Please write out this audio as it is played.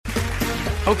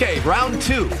Okay, round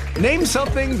two. Name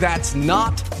something that's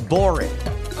not boring.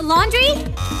 A laundry?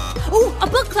 Ooh, a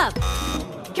book club.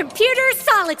 Computer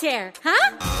solitaire,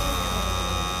 huh?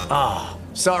 Ah,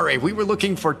 sorry, we were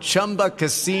looking for Chumba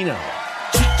Casino.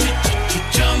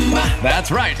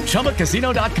 That's right,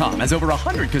 ChumbaCasino.com has over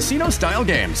 100 casino-style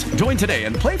games. Join today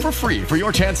and play for free for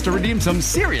your chance to redeem some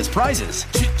serious prizes.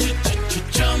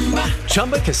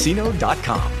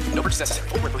 ChumbaCasino.com. No purchase necessary.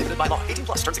 Void where prohibited by law. 18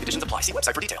 plus terms and conditions apply. See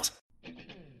website for details.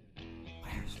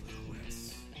 Where's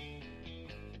Lewis?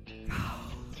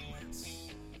 Oh, Lewis.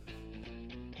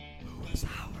 Lewis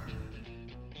Howard.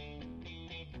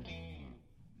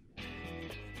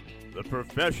 The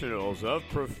professionals of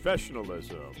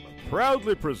professionalism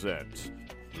proudly present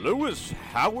Lewis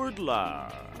Howard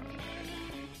Live.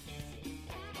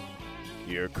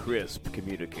 Your crisp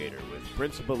communicator with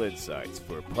principal insights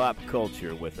for pop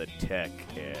culture with a tech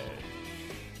edge.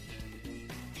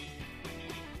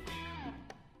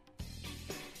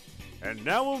 And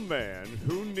now a man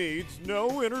who needs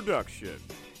no introduction,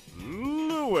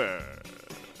 Lewis.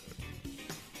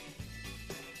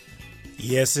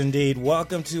 Yes, indeed.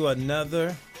 Welcome to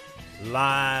another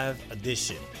live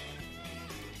edition.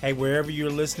 Hey, wherever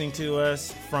you're listening to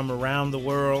us from around the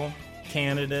world,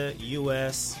 Canada,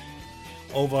 U.S.,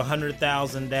 over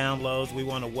 100,000 downloads, we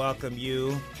want to welcome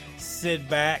you. Sit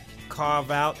back,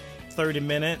 carve out 30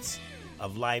 minutes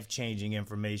of life-changing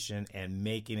information and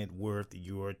making it worth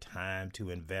your time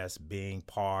to invest being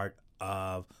part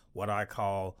of what I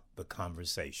call the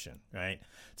conversation, right?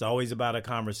 It's always about a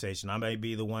conversation. I may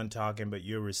be the one talking, but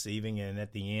you're receiving, and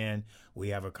at the end, we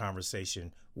have a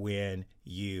conversation when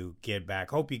you get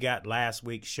back. Hope you got last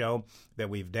week's show that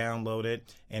we've downloaded,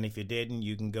 and if you didn't,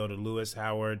 you can go to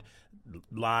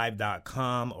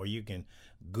lewishowardlive.com, or you can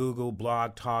Google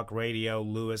Blog Talk Radio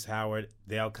Lewis Howard.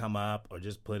 They'll come up, or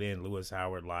just put in Lewis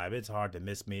Howard Live. It's hard to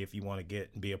miss me if you want to get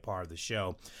and be a part of the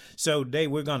show. So today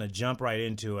we're going to jump right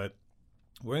into it.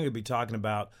 We're going to be talking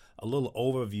about a little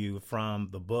overview from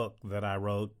the book that I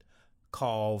wrote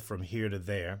called From Here to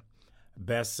There,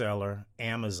 bestseller,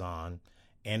 Amazon,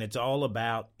 and it's all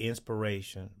about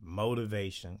inspiration,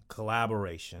 motivation,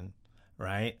 collaboration,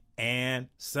 right, and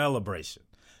celebration.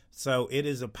 So it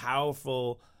is a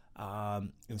powerful,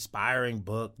 inspiring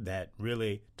book that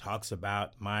really talks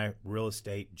about my real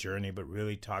estate journey, but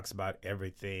really talks about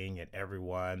everything and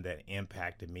everyone that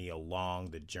impacted me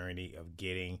along the journey of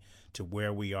getting to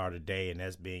where we are today, and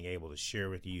that's being able to share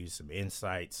with you some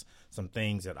insights, some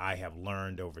things that I have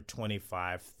learned over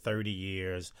 25, 30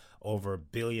 years, over $1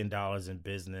 billion in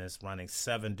business, running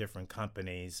 7 different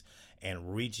companies,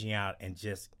 and reaching out and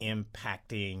just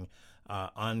impacting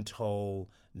untold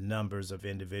numbers of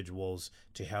individuals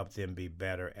to help them be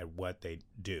better at what they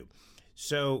do.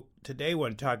 So today I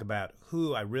want to talk about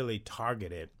who I really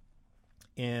targeted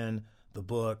in the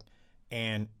book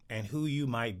and who you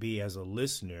might be as a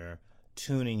listener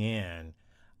tuning in.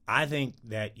 I think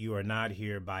that you are not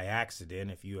here by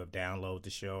accident. If you have downloaded the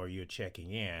show or you're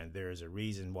checking in, there is a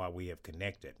reason why we have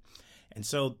connected. And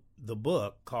so the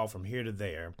book called From Here to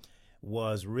There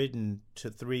was written to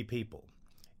 3 people.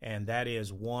 And that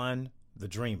is, one, the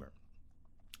dreamer,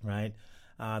 right?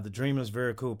 The dreamer is a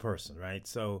very cool person, right?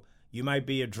 So you might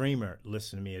be a dreamer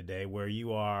listening to me today where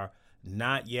you are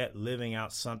not yet living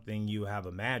out something you have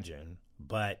imagined,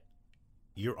 but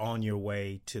you're on your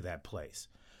way to that place.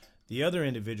 The other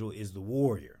individual is the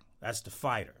warrior. That's the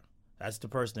fighter. That's the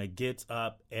person that gets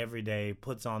up every day,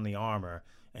 puts on the armor,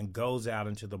 and goes out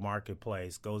into the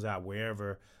marketplace, goes out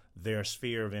wherever their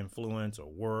sphere of influence or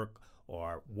work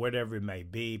or whatever it may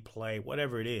be, play,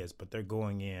 whatever it is, but they're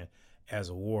going in as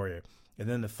a warrior. And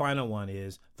then the final one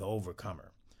is the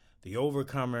overcomer. The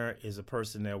overcomer is a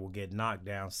person that will get knocked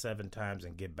down 7 times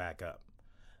and get back up.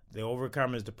 The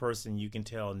overcomer is the person you can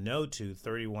tell no to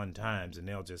 31 times and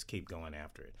they'll just keep going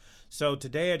after it. So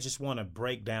today I just want to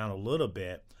break down a little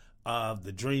bit of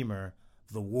the dreamer,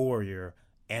 the warrior,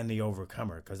 and the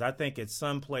overcomer, because I think at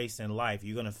some place in life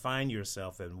you're going to find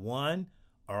yourself in one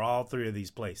or all 3 of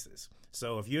these places.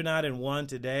 So if you're not in one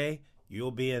today,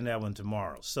 you'll be in that one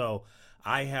tomorrow. So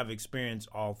I have experienced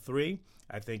all 3.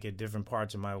 I think at different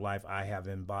parts of my life, I have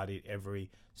embodied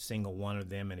every single one of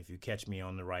them. And if you catch me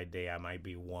on the right day, I might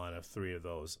be one of 3 of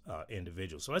those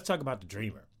individuals. So let's talk about the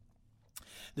dreamer.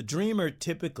 The dreamer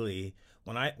typically,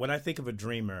 when I think of a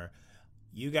dreamer,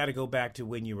 you got to go back to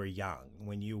when you were young,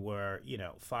 when you were,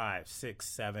 5, 6,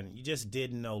 7. You just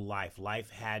didn't know life.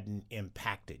 Life hadn't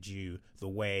impacted you the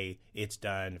way it's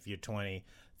done if you're 20,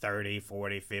 30,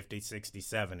 40, 50, 60,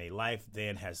 70. Life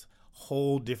then has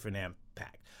whole different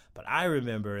impact. But I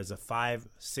remember as a 5,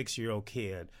 6-year-old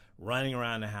kid running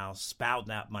around the house,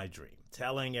 spouting out my dream.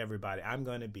 telling everybody, I'm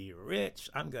going to be rich.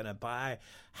 I'm going to buy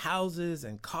houses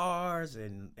and cars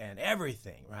and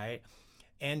everything, right?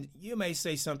 And you may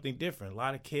say something different. A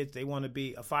lot of kids, they want to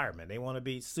be a fireman. They want to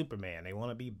be Superman. They want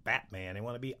to be Batman. They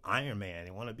want to be Iron Man.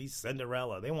 They want to be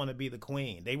Cinderella. They want to be the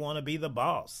queen. They want to be the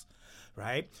boss,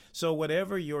 right? So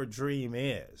whatever your dream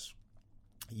is,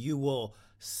 you will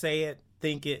say it,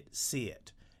 think it, see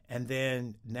it. And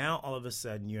then now all of a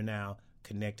sudden you're now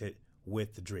connected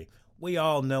with the dream. We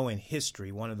all know in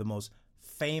history one of the most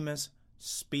famous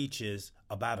speeches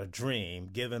about a dream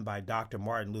given by Dr.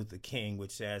 Martin Luther King,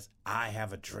 which says, I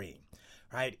have a dream,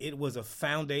 right? It was a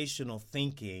foundational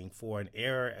thinking for an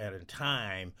era at a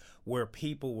time where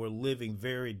people were living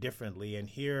very differently. And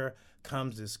here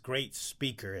comes this great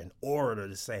speaker and orator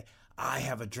to say, I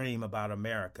have a dream about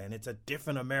America, and it's a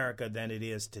different America than it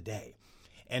is today.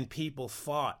 And people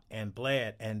fought and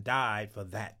bled and died for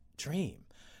that dream,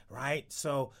 right?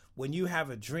 So when you have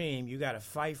a dream, you got to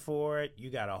fight for it. You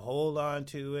got to hold on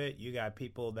to it. You got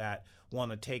people that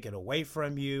want to take it away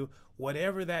from you,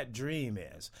 whatever that dream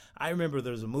is. I remember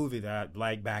there's a movie that I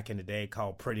liked back in the day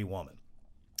called Pretty Woman.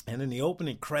 And in the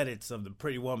opening credits of the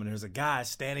Pretty Woman, there's a guy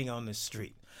standing on the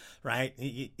street, right?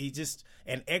 He just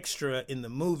an extra in the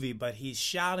movie, but he's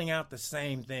shouting out the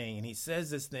same thing. And he says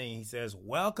this thing. He says,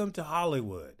 welcome to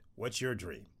Hollywood. What's your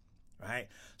dream? Right?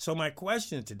 So my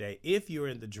question today, if you're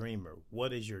in the dreamer,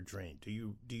 what is your dream? Do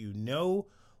you know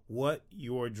what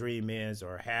your dream is,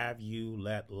 or have you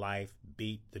let life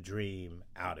beat the dream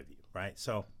out of you? Right?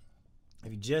 So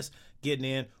if you're just getting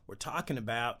in, we're talking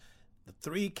about the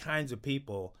three kinds of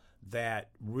people that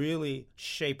really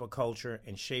shape a culture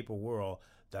and shape a world,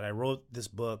 that I wrote this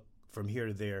book From Here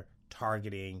to There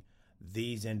targeting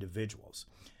these individuals.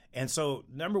 And so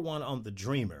number one on the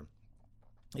dreamer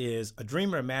is a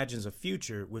dreamer imagines a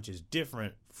future which is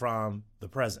different from the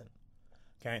present.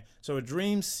 Okay, so a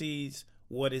dream sees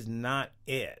what is not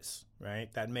is,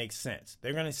 right? That makes sense.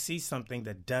 They're going to see something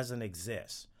that doesn't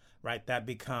exist, right? That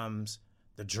becomes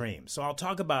the dream. So I'll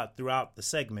talk about throughout the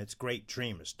segments great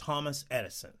dreamers. Thomas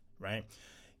Edison, right?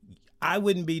 I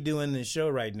wouldn't be doing this show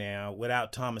right now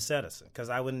without Thomas Edison, because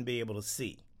I wouldn't be able to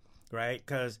see, right?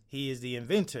 Because he is the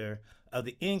inventor of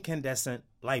the incandescent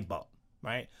light bulb.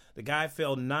 Right? The guy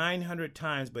failed 900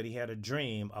 times, but he had a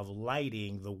dream of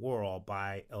lighting the world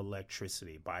by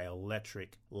electricity, by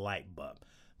electric light bulb.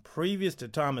 Previous to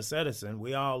Thomas Edison,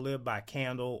 we all lived by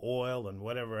candle, oil, and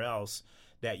whatever else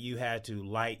that you had to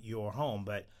light your home.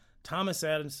 But Thomas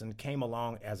Edison came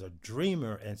along as a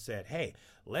dreamer and said, hey,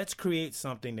 let's create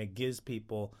something that gives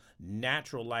people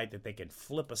natural light that they can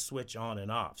flip a switch on and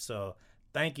off. So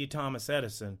thank you, Thomas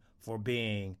Edison, for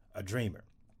being a dreamer.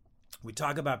 We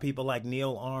talk about people like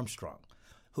Neil Armstrong,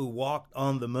 who walked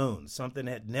on the moon, something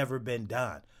that had never been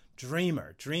done.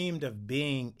 Dreamer, dreamed of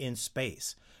being in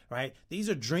space, right? These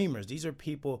are dreamers. These are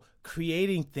people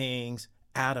creating things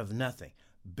out of nothing.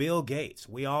 Bill Gates,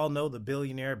 we all know the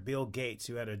billionaire Bill Gates,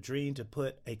 who had a dream to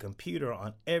put a computer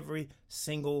on every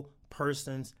single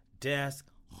person's desk,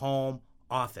 home,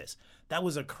 office. That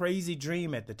was a crazy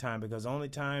dream at the time, because the only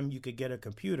time you could get a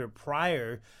computer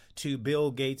prior to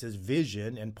Bill Gates'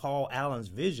 vision and Paul Allen's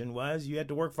vision was you had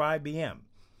to work for IBM.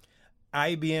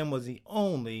 IBM was the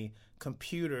only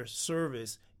computer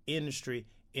service industry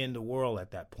in the world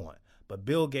at that point. But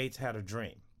Bill Gates had a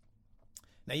dream.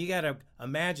 Now you got to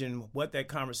imagine what that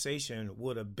conversation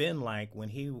would have been like when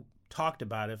he talked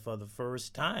about it for the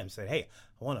first time. Said, hey,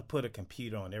 I want to put a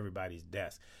computer on everybody's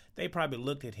desk. They probably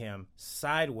looked at him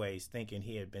sideways thinking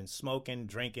he had been smoking,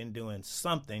 drinking, doing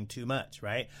something too much,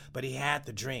 right? But he had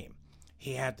the dream.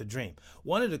 He had the dream.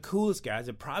 One of the coolest guys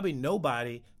that probably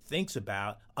nobody thinks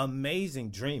about,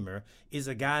 amazing dreamer, is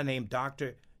a guy named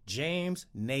Dr. James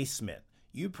Naismith.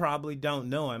 You probably don't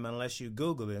know him unless you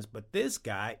Google this, but this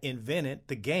guy invented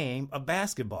the game of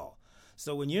basketball.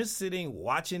 So when you're sitting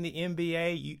watching the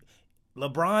NBA,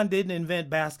 LeBron didn't invent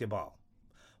basketball.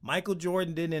 Michael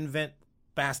Jordan didn't invent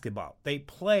basketball. They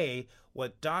play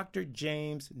what Dr.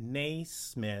 James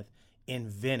Naismith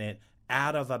invented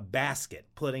out of a basket,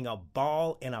 putting a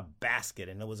ball in a basket,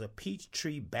 and it was a peach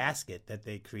tree basket that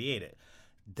they created.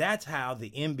 That's how the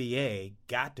NBA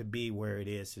got to be where it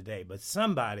is today. But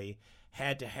somebody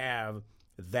had to have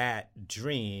that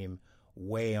dream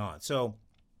way on. So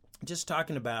just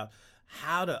talking about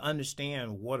how to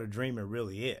understand what a dreamer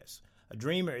really is. A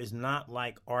dreamer is not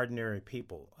like ordinary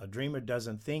people. A dreamer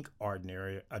doesn't think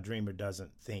ordinary. A dreamer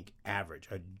doesn't think average.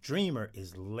 A dreamer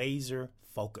is laser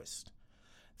focused.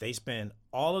 They spend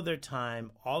all of their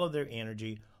time, all of their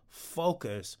energy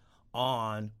focused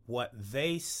on what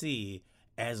they see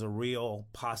as a real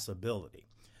possibility.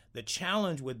 The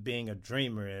challenge with being a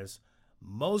dreamer is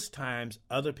most times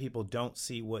other people don't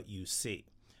see what you see.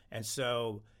 And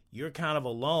so you're kind of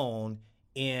alone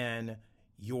in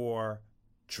your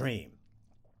dream,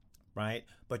 right?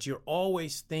 But you're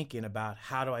always thinking about,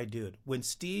 how do I do it? When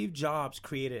Steve Jobs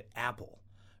created Apple,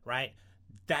 right,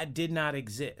 that did not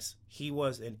exist. He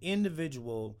was an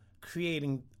individual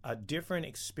creating a different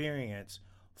experience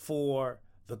for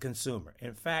the consumer.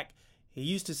 In fact, he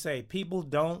used to say, people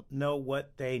don't know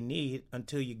what they need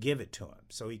until you give it to them.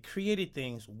 So he created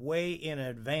things way in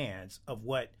advance of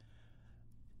what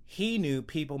he knew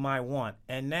people might want.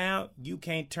 And now you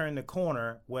can't turn the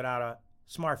corner without a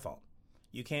smartphone.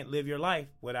 You can't live your life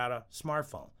without a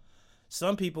smartphone.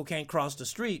 Some people can't cross the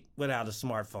street without a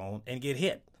smartphone and get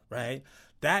hit, right?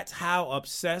 That's how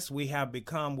obsessed we have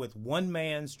become with one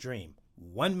man's dream,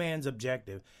 one man's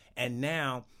objective. And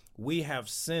now we have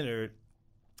centered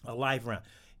a life around.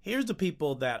 Here's the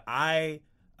people that I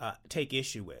take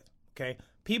issue with, okay?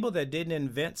 People that didn't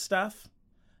invent stuff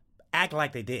act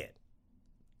like they did,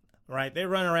 right? They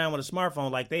run around with a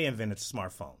smartphone like they invented the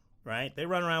smartphone, right? They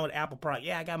run around with Apple product.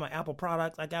 Yeah, I got my Apple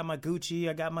products. I got my Gucci.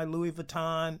 I got my Louis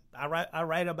Vuitton. I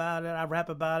write about it. I rap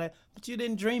about it. But you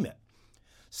didn't dream it.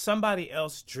 Somebody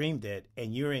else dreamed it,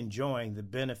 and you're enjoying the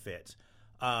benefits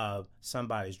of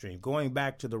somebody's dream. Going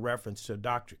back to the reference to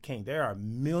Dr. King, there are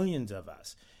millions of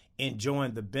us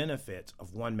enjoying the benefits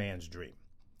of one man's dream.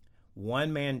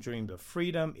 One man dreamed of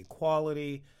freedom,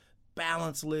 equality,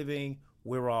 balanced living.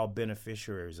 We're all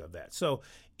beneficiaries of that. So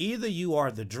either you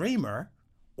are the dreamer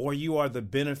or you are the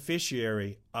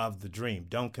beneficiary of the dream.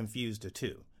 Don't confuse the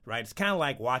two, right? It's kind of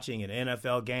like watching an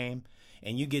NFL game,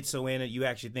 and you get so in it, you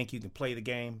actually think you can play the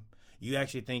game. You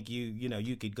actually think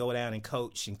you could go down and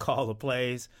coach and call the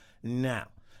plays. Now,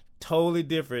 totally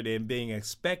different in being a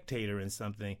spectator in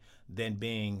something than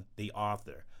being the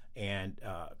author and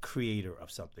creator of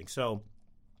something. So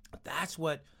that's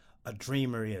what a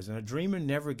dreamer is. And a dreamer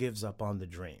never gives up on the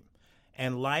dream.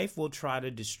 And life will try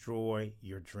to destroy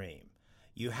your dream.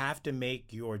 You have to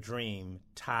make your dream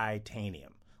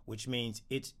titanium, which means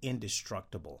it's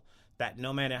indestructible. That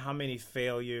no matter how many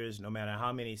failures, no matter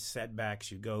how many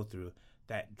setbacks you go through,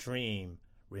 that dream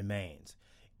remains.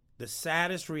 The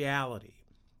saddest reality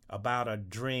about a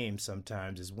dream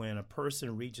sometimes is when a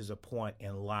person reaches a point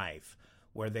in life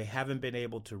where they haven't been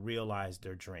able to realize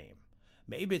their dream.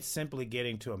 Maybe it's simply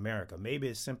getting to America. Maybe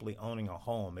it's simply owning a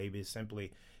home. Maybe it's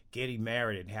simply getting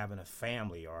married and having a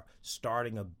family or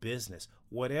starting a business.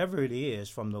 Whatever it is,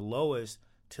 from the lowest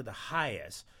to the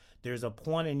highest, there's a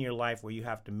point in your life where you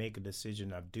have to make a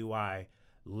decision of, do I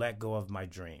let go of my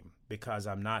dream because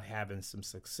I'm not having some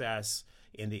success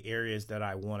in the areas that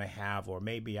I want to have, or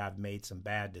maybe I've made some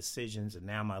bad decisions and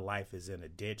now my life is in a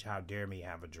ditch. How dare me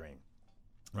have a dream,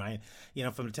 right?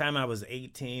 From the time I was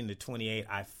 18 to 28,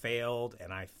 I failed,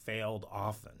 and I failed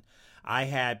often. I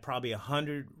had probably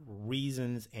 100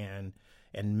 reasons and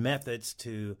methods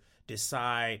to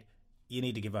decide you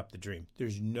need to give up the dream.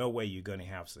 There's no way you're going to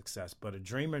have success. But a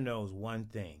dreamer knows one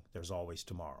thing: there's always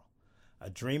tomorrow. A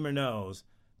dreamer knows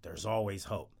there's always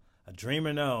hope. A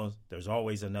dreamer knows there's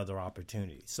always another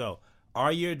opportunity. So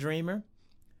are you a dreamer?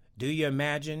 Do you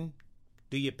imagine?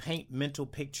 Do you paint mental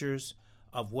pictures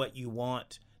of what you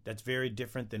want that's very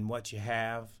different than what you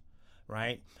have,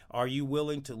 right? Are you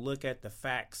willing to look at the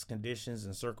facts, conditions,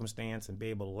 and circumstance and be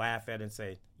able to laugh at it and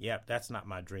say, yep, that's not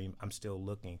my dream. I'm still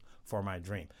looking for my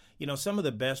dream. Some of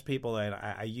the best people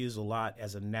that I use a lot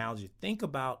as an analogy, think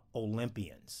about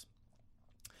Olympians.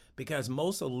 Because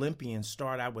most Olympians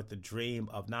start out with the dream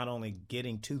of not only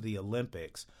getting to the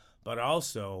Olympics, but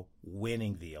also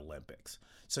winning the Olympics.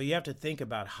 So you have to think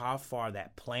about how far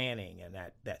that planning and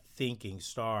that thinking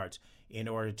starts in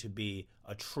order to be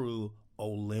a true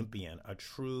Olympian, a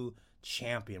true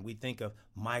champion. We think of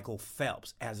Michael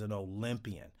Phelps as an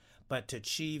Olympian, but to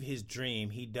achieve his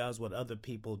dream, he does what other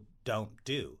people don't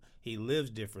do. He lives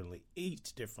differently,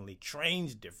 eats differently,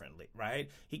 trains differently,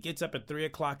 right? He gets up at 3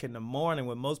 o'clock in the morning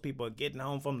when most people are getting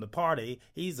home from the party.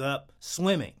 He's up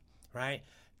swimming, right?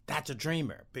 That's a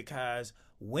dreamer, because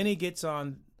when he gets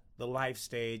on the life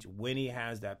stage, when he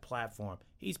has that platform,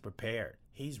 he's prepared.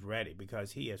 He's ready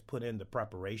because he has put in the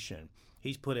preparation.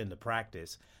 He's put in the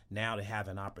practice now to have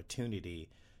an opportunity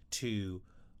to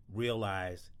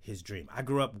realize his dream. I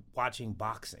grew up watching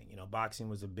boxing. Boxing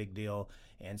was a big deal.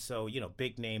 And so,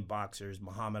 big name boxers,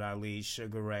 Muhammad Ali,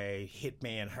 Sugar Ray,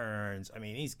 Hitman Hearns. I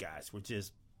mean, these guys were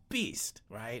just beasts,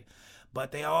 right?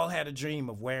 But they all had a dream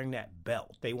of wearing that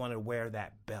belt. They wanted to wear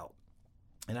that belt.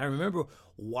 And I remember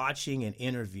watching an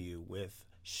interview with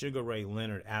Sugar Ray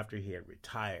Leonard after he had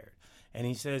retired. And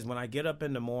he says, when I get up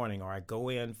in the morning or I go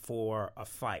in for a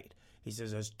fight, he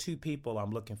says, there's two people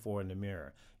I'm looking for in the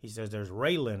mirror. He says, there's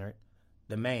Ray Leonard,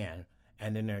 the man,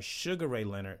 and then there's Sugar Ray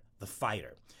Leonard, the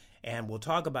fighter. And we'll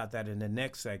talk about that in the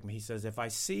next segment. He says, if I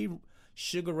see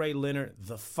Sugar Ray Leonard,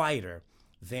 the fighter,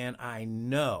 then I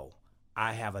know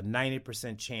I have a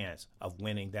 90% chance of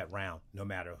winning that round, no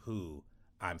matter who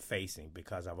I'm facing,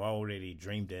 because I've already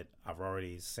dreamed it, I've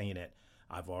already seen it,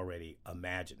 I've already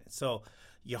imagined it. So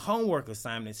your homework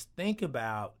assignment is think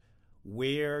about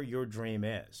where your dream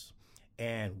is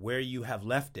and where you have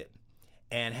left it.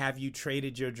 And have you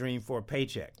traded your dream for a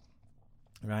paycheck,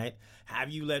 right? Have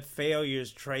you let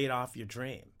failures trade off your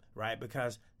dream, right?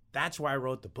 Because that's why I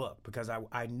wrote the book, because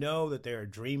I know that there are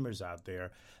dreamers out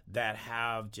there that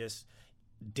have just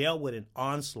dealt with an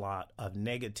onslaught of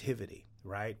negativity,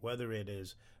 right? Whether it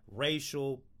is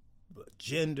racial,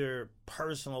 gender,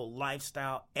 personal,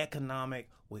 lifestyle, economic,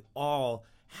 we all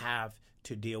have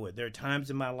to deal with. There are times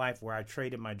in my life where I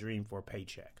traded my dream for a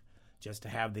paycheck just to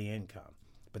have the income.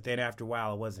 But then after a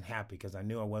while, I wasn't happy because I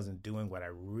knew I wasn't doing what I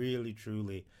really,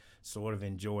 truly sort of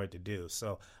enjoyed to do.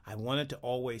 So I wanted to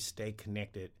always stay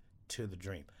connected to the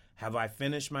dream. Have I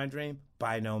finished my dream?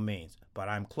 By no means. But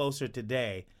I'm closer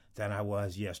today than I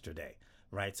was yesterday,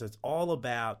 right? So it's all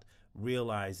about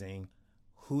realizing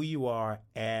who you are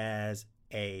as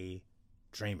a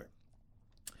dreamer.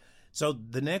 So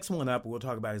the next one up we'll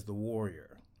talk about is the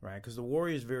warrior, right? Because the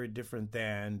warrior is very different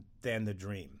than the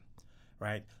dream,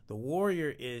 right? The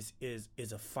warrior is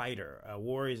a fighter. A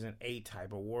warrior is an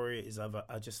A-type. A warrior is of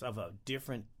a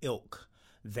different ilk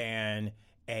than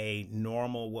a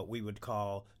normal, what we would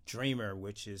call dreamer,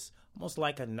 which is almost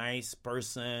like a nice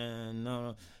person.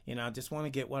 I just want to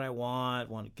get what I want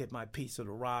to get my piece of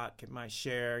the rock, get my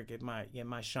share, get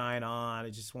my shine on. I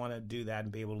just want to do that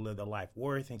and be able to live the life.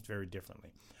 Warrior thinks very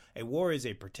differently. A warrior is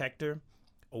a protector.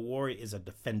 A warrior is a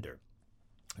defender,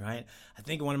 right? I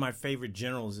think one of my favorite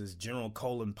generals is General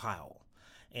Colin Powell.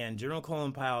 And General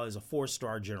Colin Powell is a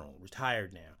 4-star general,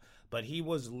 retired now. But he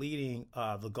was leading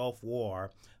the Gulf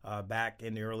War back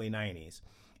in the early 90s.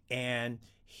 And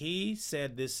he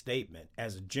said this statement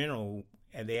as a general,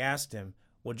 and they asked him,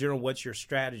 well, General, what's your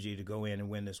strategy to go in and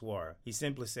win this war? He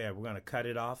simply said, we're going to cut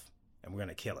it off and we're going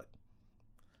to kill it.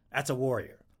 That's a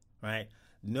warrior, right?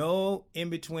 No in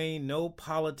between, no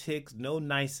politics, no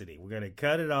nicety. We're going to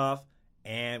cut it off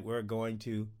and we're going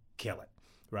to kill it,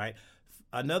 right?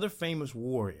 Another famous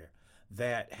warrior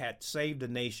that had saved the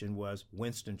nation was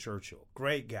Winston Churchill.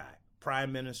 Great guy,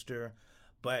 prime minister,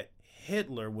 but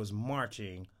Hitler was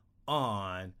marching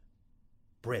on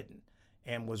Britain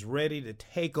and was ready to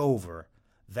take over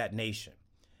that nation.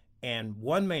 And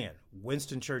one man,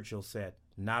 Winston Churchill, said,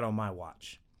 not on my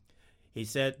watch. He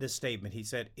said this statement. He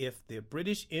said, if the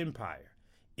British Empire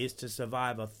is to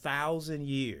survive 1,000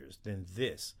 years, then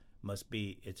this must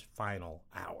be its final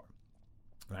hour.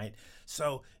 Right?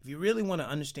 So if you really want to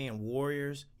understand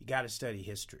warriors, you got to study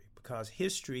history, because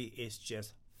history is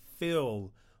just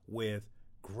filled with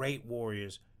great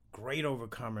warriors, great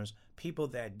overcomers, people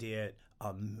that did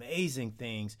amazing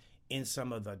things in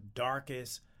some of the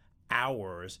darkest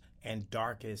hours and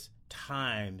darkest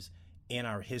times in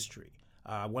our history.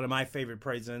 One of my favorite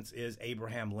presidents is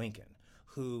Abraham Lincoln,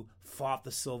 who fought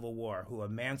the Civil War, who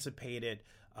emancipated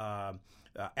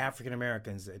African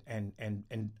Americans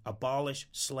and abolished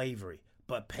slavery,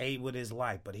 but paid with his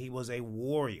life. But he was a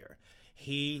warrior.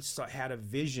 He had a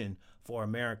vision for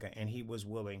America, and he was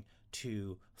willing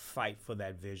to fight for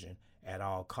that vision at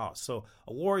all costs. So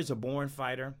a warrior is a born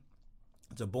fighter.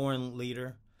 It's a born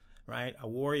leader, right? A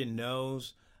warrior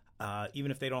knows,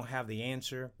 even if they don't have the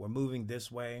answer, we're moving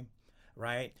this way,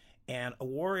 right? And a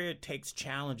warrior takes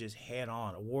challenges head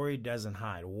on. A warrior doesn't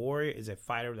hide. A warrior is a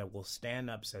fighter that will stand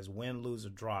up, says, win, lose, or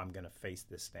draw, I'm going to face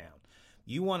this down.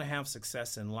 You want to have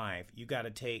success in life, you got to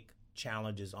take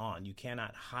challenges on. You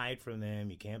cannot hide from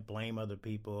them. You can't blame other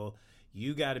people.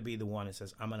 You got to be the one that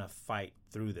says, I'm going to fight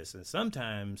through this. And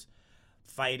sometimes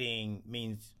fighting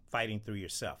means fighting through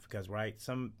yourself, because, right,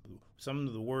 some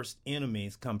of the worst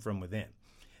enemies come from within.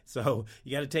 So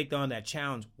you got to take on that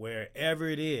challenge wherever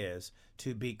it is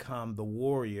to become the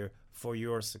warrior for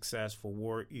your success,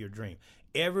 for your dream.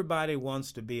 Everybody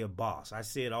wants to be a boss. I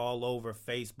see it all over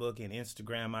Facebook and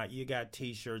Instagram. You got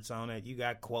T-shirts on it. You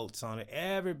got quotes on it.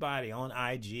 Everybody on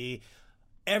IG,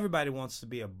 everybody wants to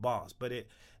be a boss. But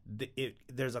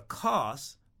there's a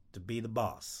cost to be the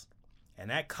boss. And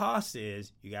that cost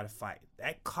is you got to fight.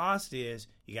 That cost is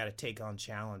you got to take on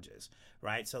challenges,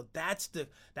 right? So that's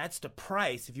the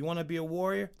price. If you want to be a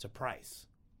warrior, it's a price.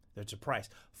 There's a price.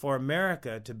 For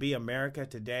America to be America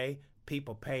today,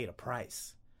 people paid a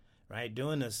price, right?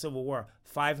 During the Civil War,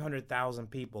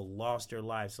 500,000 people lost their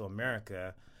lives to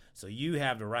America. So you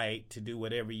have the right to do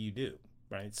whatever you do,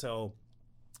 right? So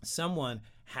someone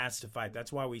has to fight.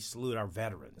 That's why we salute our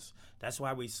veterans. That's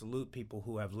why we salute people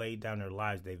who have laid down their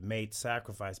lives. They've made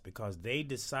sacrifice because they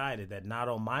decided that not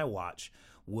on my watch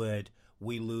would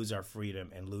we lose our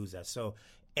freedom and lose that. So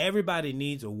everybody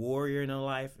needs a warrior in their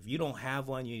life. If you don't have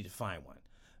one, you need to find one,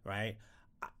 right?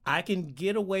 I can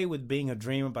get away with being a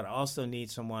dreamer, but I also need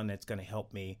someone that's going to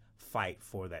help me fight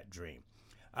for that dream.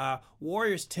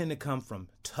 Warriors tend to come from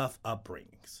tough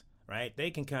upbringings, right?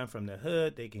 They can come from the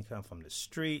hood. They can come from the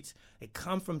streets. They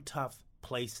come from tough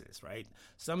places, right?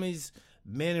 Some of these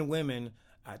men and women,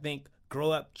 I think,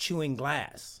 grow up chewing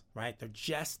glass, right? They're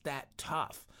just that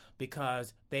tough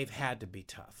because they've had to be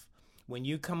tough. When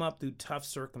you come up through tough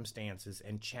circumstances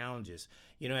and challenges,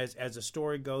 as the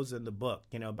story goes in the book,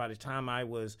 by the time I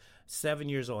was 7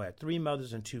 years old, I had 3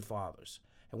 mothers and 2 fathers.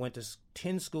 I went to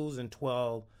 10 schools in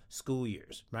 12 school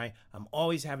years, right? I'm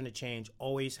always having to change,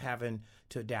 always having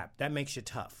to adapt. That makes you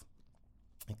tough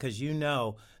because you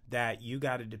know that you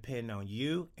got to depend on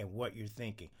you and what you're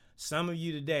thinking. Some of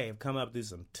you today have come up through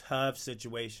some tough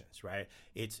situations, right?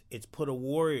 It's put a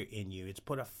warrior in you. It's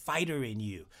put a fighter in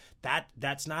you.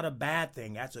 That's not a bad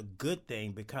thing. That's a good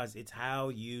thing because it's how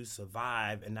you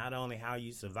survive. And not only how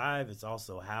you survive, it's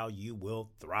also how you will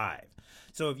thrive.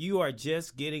 So if you are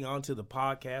just getting onto the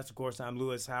podcast, of course, I'm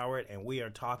Lewis Howard, and we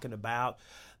are talking about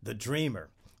the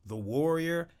dreamer, the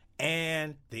warrior,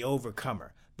 and the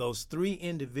overcomer. Those 3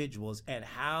 individuals and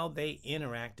how they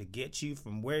interact to get you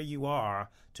from where you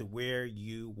are to where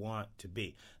you want to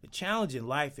be. The challenge in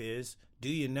life is, do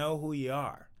you know who you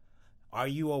are? Are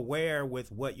you aware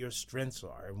with what your strengths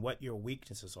are and what your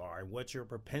weaknesses are and what your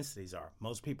propensities are?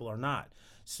 Most people are not.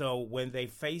 So when they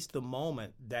face the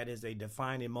moment that is a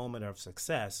defining moment of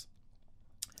success,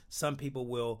 some people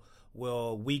will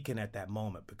weaken at that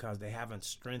moment because they haven't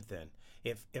strengthened.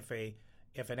 If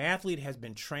an athlete has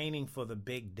been training for the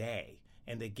big day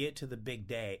and they get to the big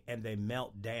day and they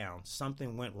melt down,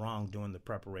 something went wrong during the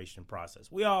preparation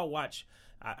process. We all watch,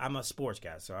 I'm a sports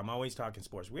guy, so I'm always talking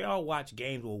sports. We all watch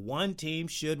games where one team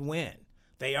should win.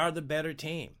 They are the better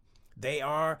team. They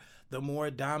are the more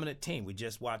dominant team. We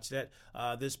just watched that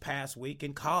this past week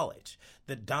in college.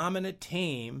 The dominant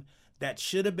team that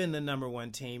should have been the number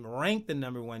 1 team, ranked the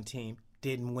number 1 team,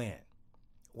 didn't win.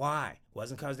 Why? It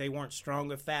wasn't because they weren't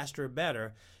stronger, faster, or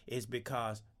better. It's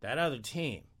because that other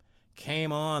team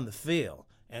came on the field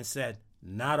and said,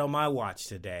 not on my watch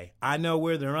today. I know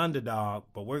we're their underdog,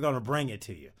 but we're going to bring it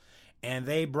to you. And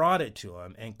they brought it to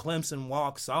them, and Clemson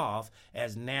walks off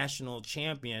as national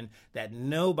champion that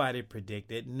nobody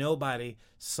predicted, nobody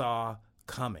saw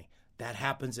coming. That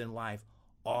happens in life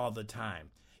all the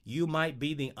time. You might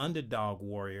be the underdog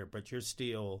warrior, but you're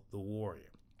still the warrior.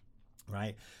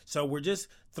 Right? So we're just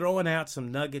throwing out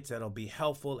some nuggets that'll be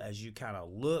helpful as you kind of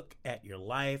look at your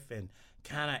life and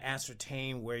kind of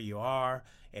ascertain where you are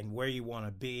and where you want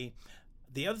to be.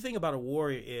 The other thing about a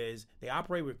warrior is they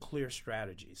operate with clear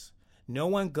strategies. No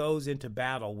one goes into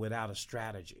battle without a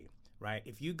strategy, right?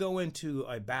 If you go into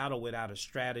a battle without a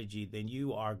strategy, then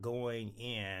you are going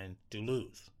in to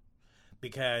lose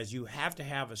because you have to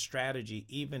have a strategy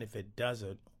even if it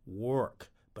doesn't work.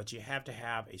 But you have to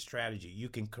have a strategy. You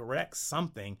can correct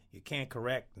something. You can't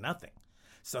correct nothing.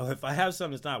 So if I have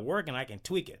something that's not working, I can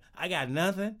tweak it. I got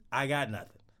nothing.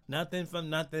 Nothing from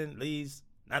nothing leaves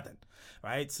nothing,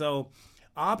 right? So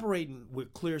operating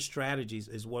with clear strategies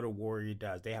is what a warrior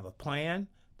does. They have a plan.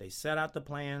 They set out the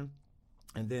plan,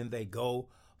 and then they go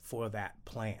for that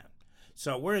plan.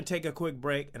 So we're going to take a quick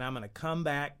break, and I'm going to come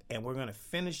back, and we're going to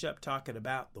finish up talking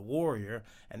about the warrior,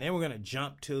 and then we're going to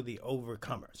jump to the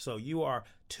overcomer. So you are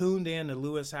tuned in to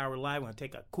Lewis Howard Live. We're going to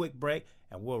take a quick break,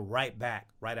 and we'll right back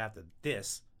right after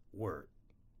this word.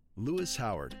 Lewis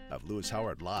Howard of Lewis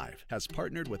Howard Live has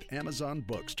partnered with Amazon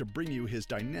Books to bring you his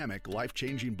dynamic,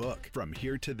 life-changing book. From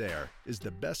Here to There is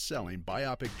the best-selling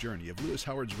biopic journey of Lewis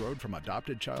Howard's road from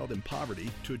adopted child in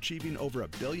poverty to achieving over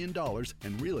 $1 billion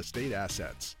in real estate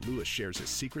assets. Lewis shares his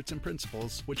secrets and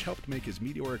principles, which helped make his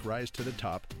meteoric rise to the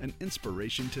top an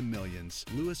inspiration to millions.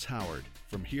 Lewis Howard,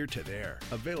 From Here to There,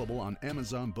 available on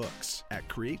Amazon Books at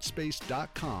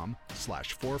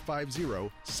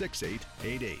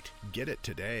createspace.com/450-6888. Get it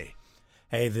today.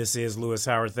 Hey, this is Lewis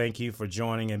Howard. Thank you for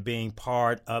joining and being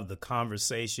part of the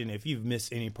conversation. If you've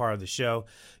missed any part of the show,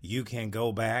 you can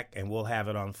go back and we'll have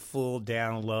it on full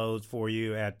downloads for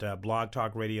you at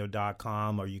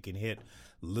blogtalkradio.com, or you can hit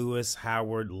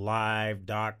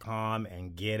lewishowardlive.com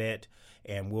and get it,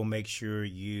 and we'll make sure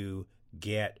you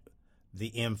get the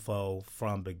info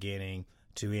from beginning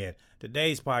to end.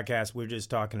 Today's podcast, we're just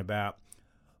talking about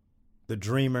the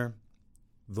dreamer,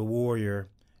 the warrior,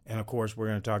 and, of course, we're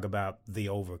going to talk about the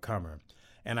overcomer.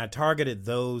 And I targeted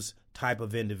those type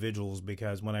of individuals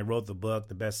because when I wrote the book,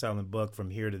 the best-selling book, From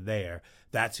Here to There,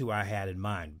 that's who I had in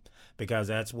mind, because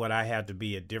that's what I had to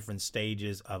be at different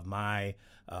stages of my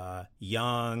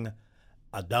young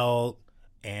adult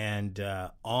and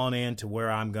on into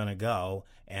where I'm going to go,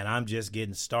 and I'm just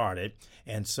getting started.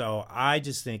 And so I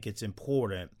just think it's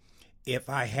important, if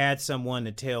I had someone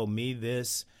to tell me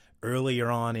this earlier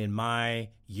on in my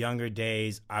younger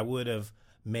days, I would have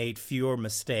made fewer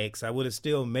mistakes. I would have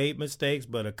still made mistakes,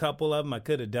 but a couple of them I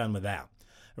could have done without,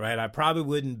 right? I probably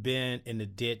wouldn't been in the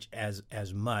ditch as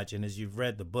much. And as you've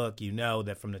read the book, you know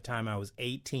that from the time I was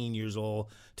 18 years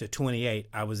old to 28,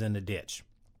 I was in the ditch,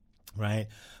 right?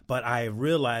 But I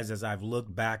realized as I've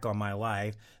looked back on my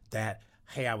life that,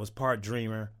 hey, I was part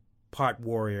dreamer, part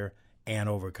warrior, and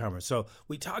overcomer. So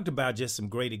we talked about just some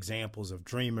great examples of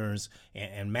dreamers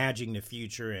and imagining the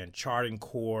future and charting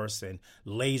course and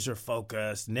laser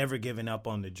focus, never giving up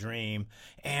on the dream.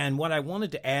 And what I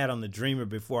wanted to add on the dreamer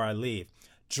before I leave,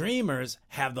 dreamers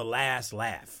have the last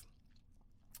laugh,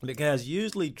 because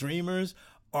usually dreamers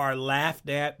are laughed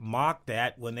at, mocked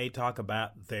at when they talk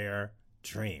about their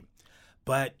dream.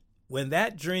 But when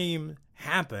that dream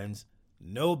happens,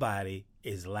 nobody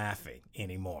is laughing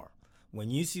anymore. When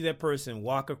you see that person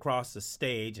walk across the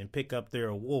stage and pick up their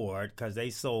award because they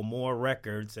sold more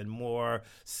records and more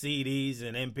CDs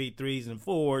and MP3s and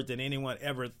 4s than anyone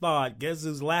ever thought, guess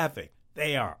who's laughing?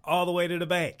 They are, all the way to the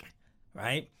bank,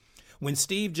 right? When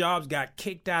Steve Jobs got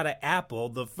kicked out of Apple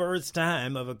the first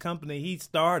time of a company he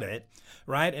started,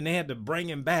 right, and they had to bring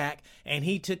him back, and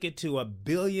he took it to $1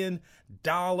 billion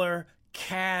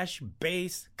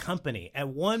cash-based company. At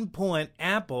one point,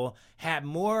 Apple had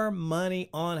more money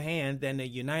on hand than the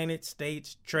United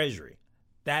States Treasury.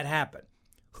 That happened.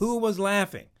 Who was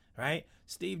laughing, right?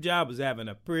 Steve Jobs was having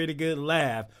a pretty good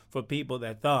laugh for people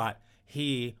that thought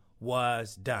he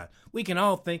was done. We can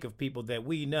all think of people that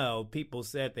we know. People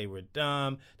said they were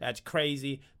dumb. That's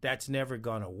crazy. That's never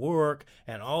going to work.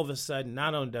 And all of a sudden,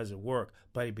 not only does it work,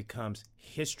 but it becomes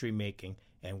history-making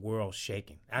and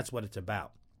world-shaking. That's what it's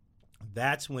about.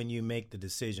 That's when you make the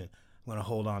decision, I'm going to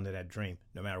hold on to that dream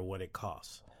no matter what it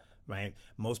costs, right?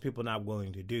 Most people are not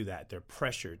willing to do that. They're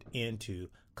pressured into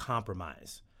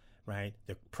compromise, right?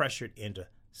 They're pressured into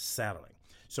settling.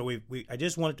 So I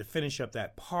just wanted to finish up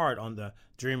that part on the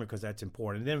dreamer because that's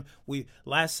important. And then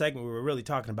last segment, we were really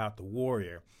talking about the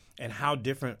warrior and how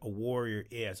different a warrior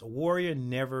is. A warrior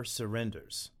never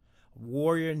surrenders. A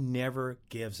warrior never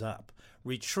gives up.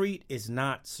 Retreat is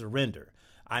not surrender.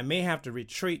 I may have to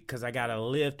retreat because I got to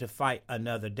live to fight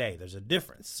another day. There's a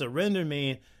difference. Surrender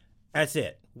means that's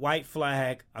it. White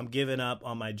flag. I'm giving up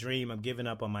on my dream. I'm giving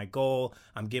up on my goal.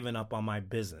 I'm giving up on my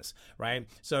business, right?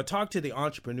 So talk to the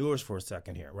entrepreneurs for a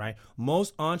second here, right?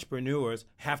 Most entrepreneurs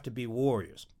have to be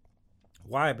warriors.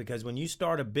 Why? Because when you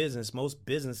start a business, most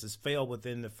businesses fail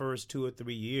within the first 2 or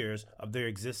 3 years of their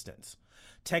existence.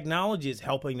 Technology is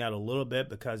helping that a little bit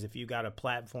because if you got a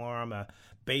platform, a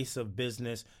base of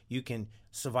business, you can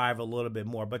survive a little bit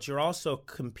more. But you're also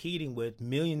competing with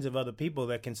millions of other people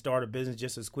that can start a business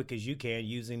just as quick as you can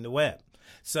using the web.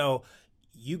 So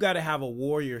you got to have a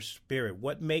warrior spirit.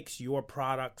 What makes your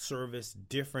product, service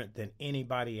different than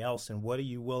anybody else, and what are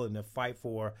you willing to fight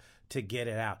for to get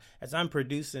it out? As I'm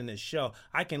producing this show,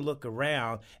 I can look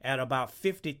around at about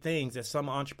 50 things that some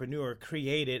entrepreneur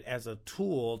created as a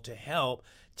tool to help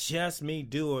just me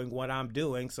doing what I'm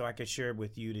doing so I can share it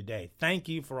with you today. Thank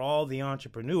you for all the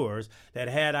entrepreneurs that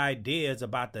had ideas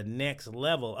about the next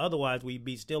level. Otherwise, we'd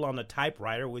be still on the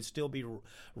typewriter. We'd still be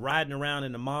riding around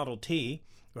in the Model T,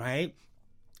 right?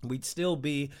 We'd still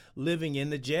be living in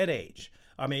the jet age.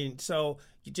 I mean, so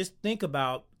you just think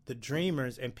about the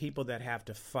dreamers and people that have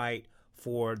to fight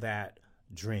for that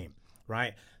dream,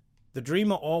 right? The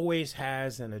dreamer always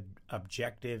has an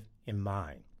objective in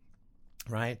mind,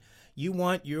 right? You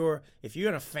want if you're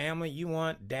in a family, you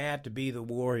want dad to be the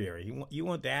warrior. You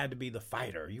want dad to be the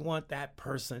fighter. You want that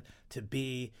person to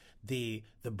be the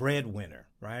breadwinner,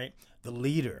 right? The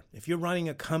leader. If you're running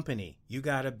a company, you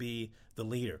got to be the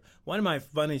leader. One of my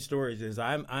funny stories is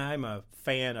I'm a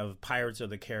fan of Pirates of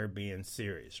the Caribbean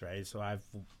series, right? So I've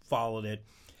followed it.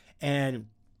 And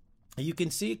you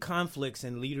can see conflicts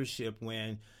in leadership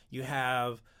when you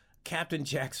have Captain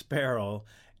Jack Sparrow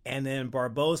and then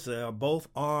Barbossa are both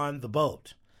on the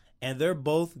boat. And they're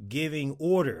both giving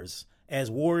orders as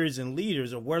warriors and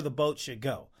leaders of where the boat should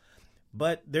go.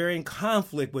 But they're in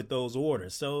conflict with those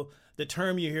orders. So the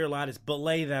term you hear a lot is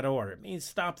belay that order. It means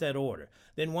stop that order.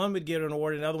 Then one would get an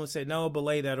order, another one would say, no,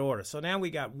 belay that order. So now we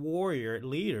got warrior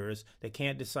leaders that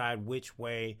can't decide which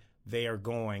way they are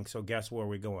going. So guess where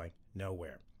we're going?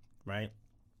 Nowhere, right?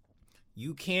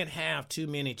 You can't have too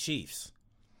many chiefs.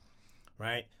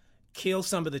 right? Kill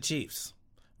some of the chiefs,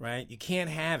 right? You can't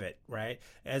have it, right?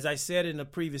 As I said in the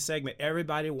previous segment,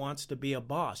 everybody wants to be a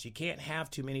boss. You can't have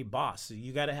too many bosses.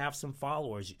 You got to have some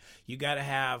followers. You got to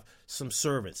have some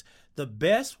servants. The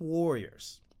best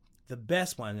warriors, the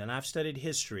best ones, and I've studied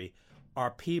history,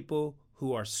 are people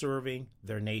who are serving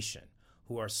their nation,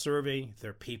 who are serving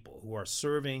their people, who are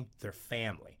serving their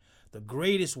family. The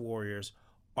greatest warriors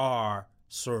are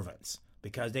servants,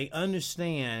 because they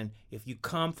understand if you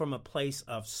come from a place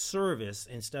of service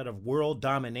instead of world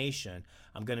domination,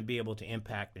 I'm going to be able to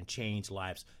impact and change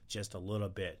lives just a little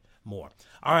bit more.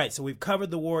 All right, so we've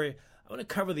covered the warrior. I want to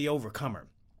cover the overcomer,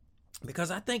 because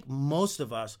I think most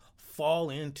of us fall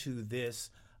into this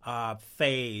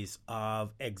phase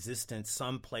of existence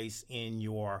someplace in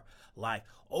your life.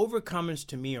 Overcomers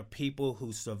to me are people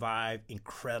who survive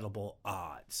incredible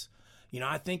odds.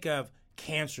 I think of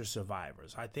cancer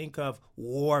survivors. I think of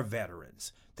war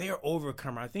veterans. They are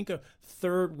overcomers. I think of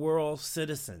third world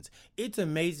citizens. It's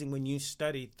amazing when you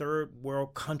study third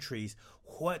world countries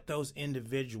what those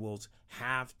individuals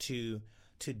have to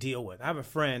deal with. I have a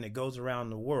friend that goes around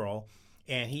the world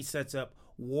and he sets up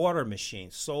water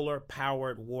machines, solar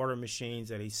powered water machines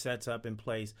that he sets up in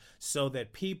place so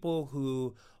that people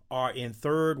who are in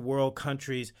third world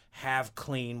countries have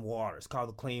clean water. It's called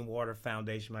the Clean Water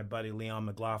Foundation. My buddy Leon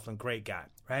McLaughlin, great guy,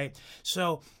 right?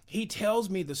 So he tells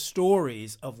me the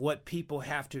stories of what people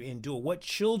have to endure, what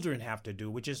children have to do,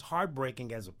 which is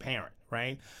heartbreaking as a parent,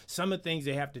 right? Some of the things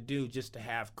they have to do just to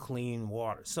have clean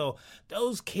water. So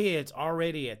those kids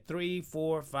already at 3,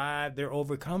 4, 5, they're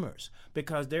overcomers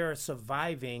because they're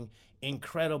surviving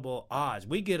incredible odds.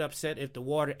 We get upset if the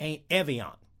water ain't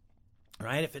Evian.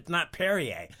 Right? If it's not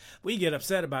Perrier, we get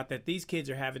upset about that. These kids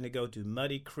are having to go to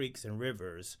muddy creeks and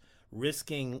rivers,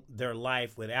 risking their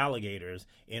life with alligators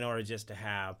in order just to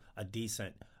have a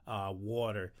decent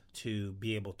water to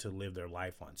be able to live their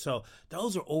life on. So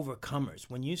those are overcomers.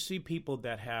 When you see people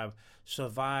that have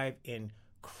survived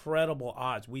incredible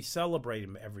odds, we celebrate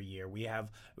them every year. We have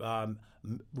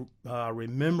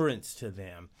remembrance to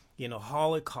them.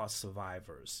 Holocaust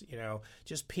survivors,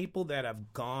 just people that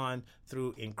have gone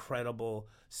through incredible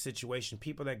situations,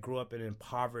 people that grew up in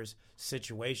impoverished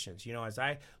situations. As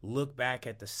I look back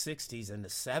at the 60s and the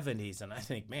 70s, and I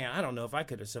think, man, I don't know if I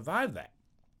could have survived that.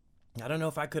 I don't know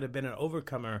if I could have been an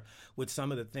overcomer with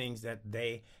some of the things that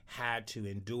they had to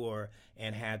endure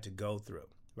and had to go through,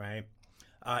 right?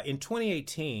 In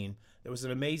 2018, there was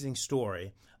an amazing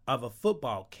story of a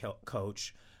football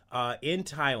coach in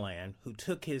Thailand who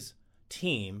took his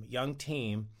young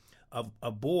team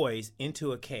of boys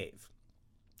into a cave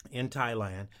in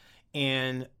Thailand.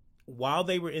 And while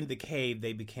they were in the cave,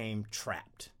 they became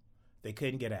trapped. They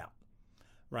couldn't get out,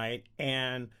 right?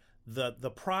 And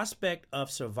the prospect of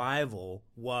survival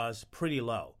was pretty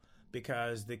low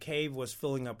because the cave was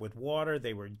filling up with water.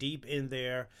 They were deep in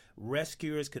there.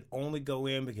 Rescuers could only go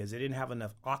in because they didn't have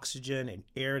enough oxygen and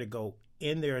air to go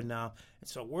in there enough. And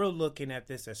so we're looking at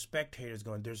this as spectators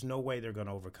going, there's no way they're going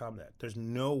to overcome that. There's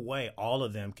no way all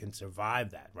of them can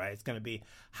survive that, right? It's going to be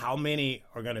how many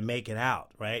are going to make it out,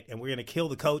 right? And we're going to kill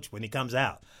the coach when he comes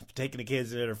out for taking the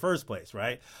kids in the first place,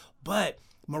 right? But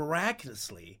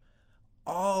miraculously,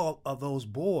 all of those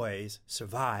boys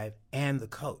survive and the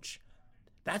coach.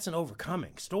 That's an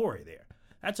overcoming story there.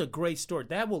 That's a great story.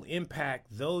 That will impact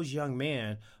those young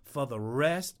men for the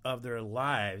rest of their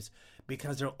lives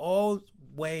because they'll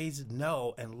always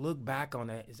know and look back on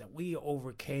that is that we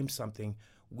overcame something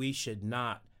we should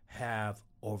not have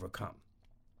overcome,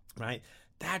 right?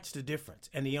 That's the difference.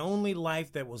 And the only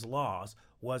life that was lost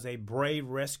was a brave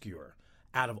rescuer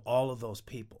out of all of those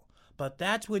people. But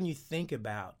that's when you think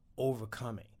about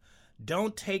overcoming.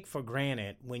 Don't take for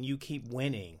granted when you keep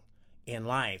winning in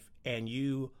life and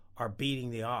you are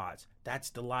beating the odds. That's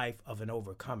the life of an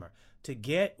overcomer. To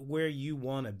get where you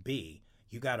want to be,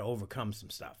 you got to overcome some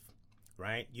stuff,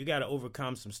 right? You got to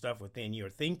overcome some stuff within your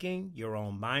thinking, your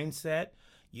own mindset.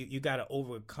 You got to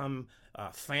overcome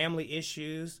family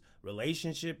issues,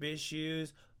 relationship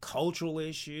issues, cultural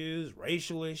issues,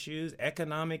 racial issues,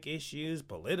 economic issues,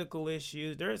 political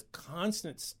issues. There's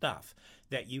constant stuff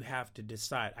that you have to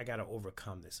decide, I got to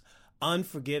overcome this.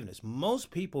 Unforgiveness.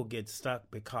 Most people get stuck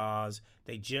because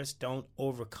they just don't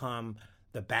overcome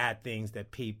the bad things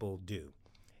that people do.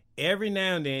 Every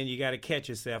now and then you got to catch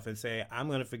yourself and say, I'm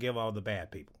going to forgive all the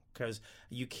bad people, because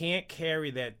you can't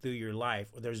carry that through your life.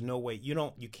 There's no way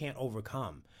you can't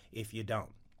overcome if you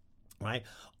don't, right?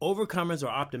 Overcomers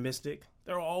are optimistic.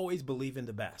 They're always believing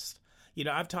the best.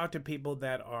 I've talked to people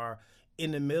that are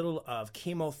in the middle of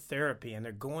chemotherapy and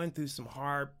they're going through some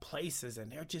hard places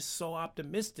and they're just so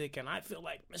optimistic. And I feel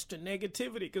like Mr.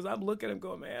 Negativity because I'm looking at them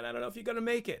going, man, I don't know if you're going to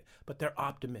make it. But they're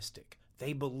optimistic.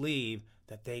 They believe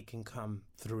that they can come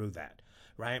through that,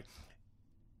 right?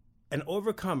 An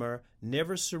overcomer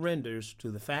never surrenders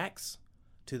to the facts,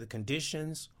 to the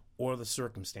conditions, or the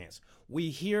circumstance. We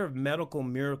hear of medical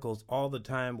miracles all the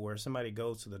time where somebody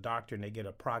goes to the doctor and they get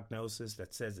a prognosis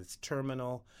that says it's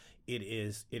terminal, it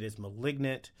is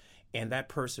malignant, and that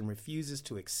person refuses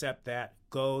to accept that,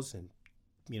 goes and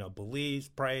believes,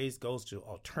 prays, goes to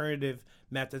alternative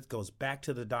methods, goes back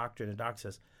to the doctor, and the doctor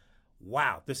says,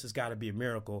 wow, this has got to be a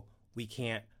miracle. We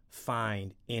can't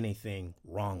find anything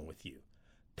wrong with you.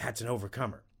 That's an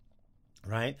overcomer.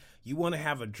 Right? You want to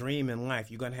have a dream in life,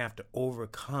 you're going to have to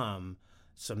overcome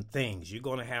some things. You're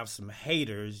going to have some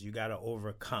haters you got to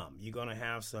overcome. You're going to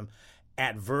have some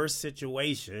adverse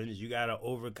situations you got to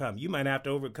overcome. You might have to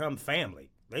overcome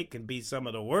family. They can be some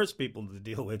of the worst people to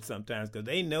deal with sometimes because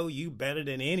they know you better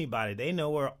than anybody. They know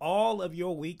where all of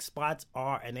your weak spots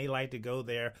are, and they like to go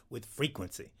there with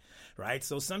frequency, right?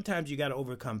 So sometimes you got to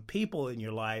overcome people in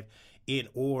your life in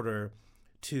order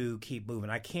to keep moving.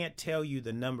 I can't tell you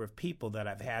the number of people that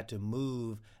I've had to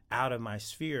move out of my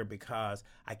sphere because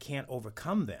I can't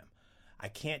overcome them. I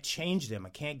can't change them. I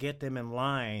can't get them in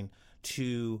line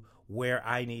to where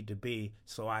I need to be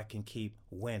so I can keep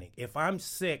winning. If I'm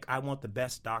sick, I want the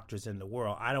best doctors in the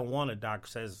world. I don't want a doctor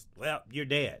who says, well, you're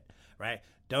dead, right?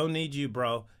 Don't need you,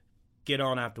 bro. Get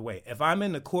on out the way. If I'm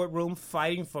in the courtroom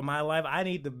fighting for my life, I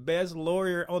need the best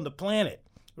lawyer on the planet,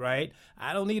 right?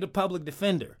 I don't need a public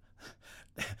defender.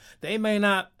 They may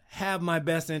not have my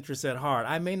best interests at heart.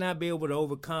 I may not be able to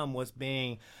overcome what's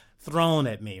being thrown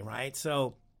at me, right?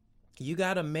 So you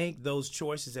got to make those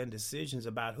choices and decisions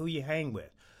about who you hang with.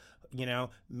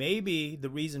 Maybe the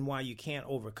reason why you can't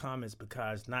overcome is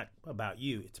because not about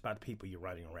you, it's about the people you're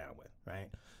running around with, right?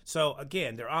 So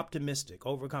again, they're optimistic.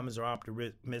 Overcomers are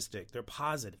optimistic. They're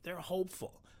positive. They're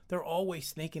hopeful. They're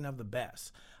always thinking of the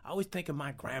best. I always think of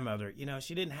my grandmother.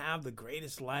 She didn't have the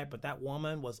greatest life, but that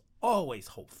woman was always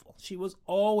hopeful. She was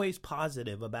always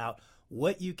positive about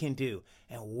what you can do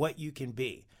and what you can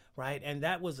be, right? And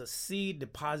that was a seed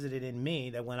deposited in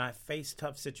me that when I faced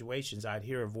tough situations, I'd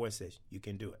hear a voice say, you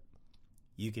can do it.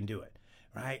 You can do it,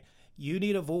 right? You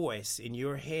need a voice in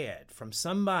your head from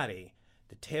somebody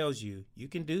that tells you you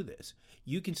can do this.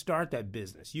 You can start that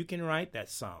business. You can write that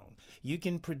song. You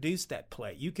can produce that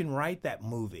play. You can write that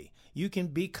movie. You can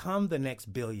become the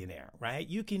next billionaire, right?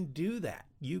 You can do that.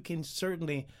 You can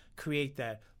certainly create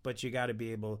that, but you got to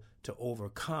be able to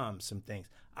overcome some things.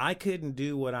 I couldn't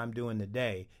do what I'm doing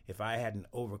today if I hadn't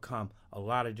overcome a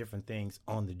lot of different things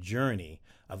on the journey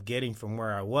of getting from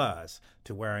where I was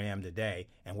to where I am today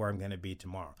and where I'm going to be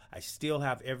tomorrow. I still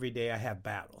have every day I have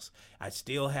battles. I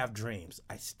still have dreams.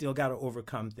 I still got to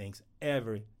overcome things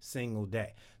every single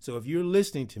day. So if you're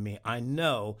listening to me, I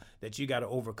know that you got to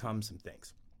overcome some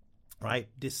things, right?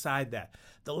 Decide that.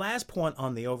 The last point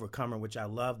on the overcomer, which I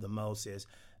love the most, is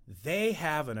they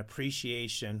have an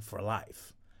appreciation for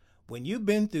life. When you've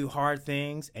been through hard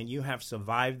things and you have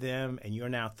survived them and you're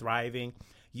now thriving,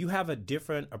 you have a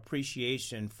different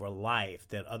appreciation for life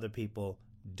that other people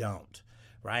don't,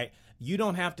 right? You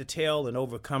don't have to tell an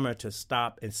overcomer to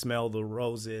stop and smell the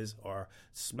roses or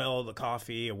smell the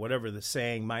coffee or whatever the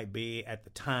saying might be at the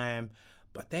time,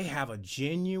 but they have a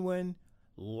genuine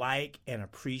like and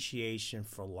appreciation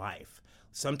for life.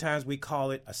 Sometimes we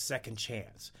call it a second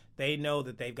chance. They know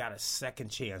that they've got a second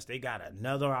chance. They got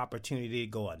another opportunity to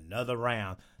go another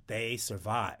round. They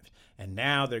survived. And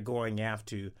now they're going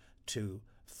after to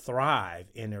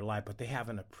thrive in their life, but they have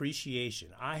an appreciation.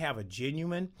 I have a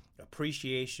genuine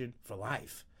appreciation for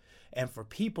life and for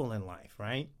people in life,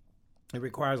 right? It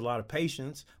requires a lot of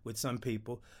patience with some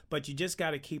people, but you just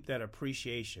got to keep that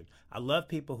appreciation. I love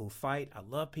people who fight. I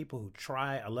love people who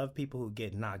try. I love people who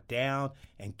get knocked down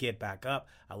and get back up.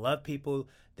 I love people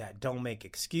that don't make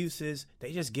excuses.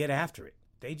 They just get after it.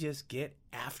 They just get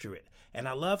after it. And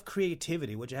I love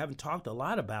creativity, which I haven't talked a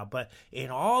lot about, but in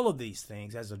all of these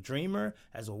things, as a dreamer,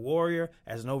 as a warrior,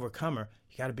 as an overcomer,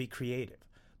 you got to be creative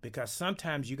because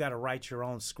sometimes you got to write your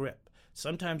own script.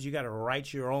 Sometimes you got to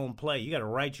write your own play. You got to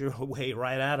write your way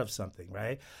right out of something,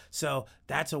 right? So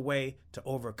that's a way to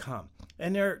overcome.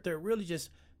 And there are really just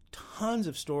tons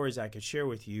of stories I could share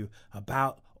with you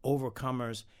about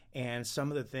overcomers and some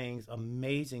of the things,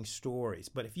 amazing stories.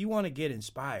 But if you want to get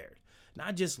inspired,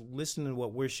 not just listen to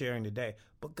what we're sharing today,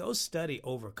 but go study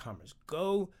overcomers.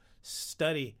 Go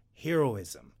study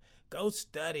heroism. Go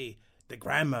study the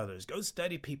grandmothers. Go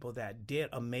study people that did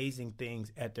amazing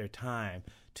things at their time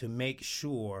to make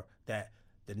sure that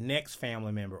the next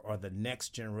family member or the next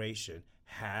generation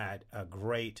had a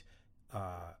greater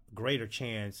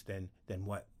chance than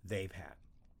what they've had.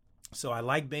 So I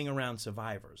like being around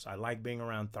survivors. I like being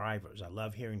around thrivers. I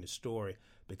love hearing the story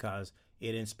because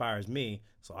it inspires me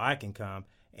so I can come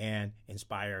and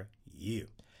inspire you.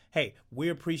 Hey, we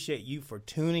appreciate you for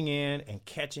tuning in and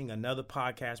catching another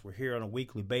podcast. We're here on a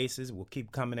weekly basis. We'll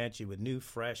keep coming at you with new,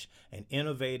 fresh, and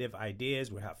innovative ideas.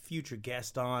 We'll have future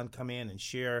guests on, come in and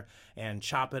share and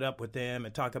chop it up with them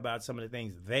and talk about some of the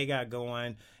things they got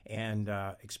going and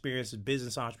experiences,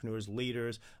 business entrepreneurs,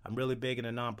 leaders. I'm really big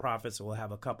into nonprofits, so we'll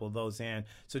have a couple of those in.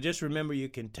 So just remember, you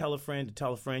can tell a friend to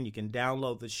tell a friend. You can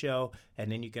download the show, and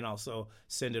then you can also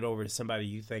send it over to somebody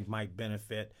you think might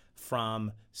benefit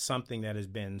from something that has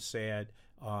been said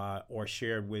or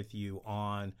shared with you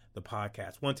on the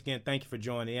podcast. Once again, thank you for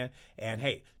joining in. And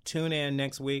hey, tune in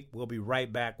next week. We'll be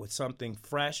right back with something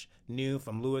fresh, new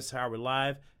from Lewis Howard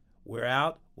Live. We're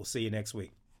out. We'll see you next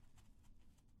week.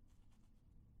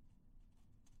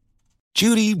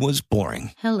 Judy was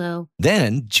boring. Hello.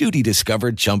 Then Judy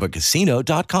discovered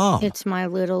ChumbaCasino.com. It's my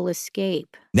little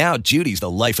escape. Now Judy's the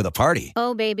life of the party.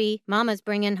 Oh, baby, mama's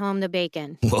bringing home the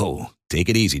bacon. Whoa, take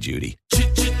it easy, Judy.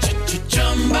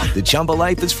 The Chumba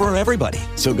life is for everybody.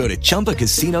 So go to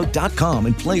ChumbaCasino.com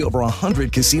and play over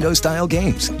 100 casino-style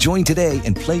games. Join today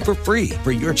and play for free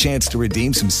for your chance to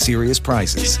redeem some serious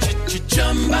prizes.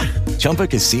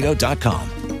 ChumbaCasino.com.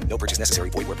 No purchase necessary.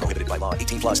 Void where prohibited by law.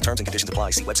 18+ terms and conditions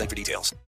apply. See website for details.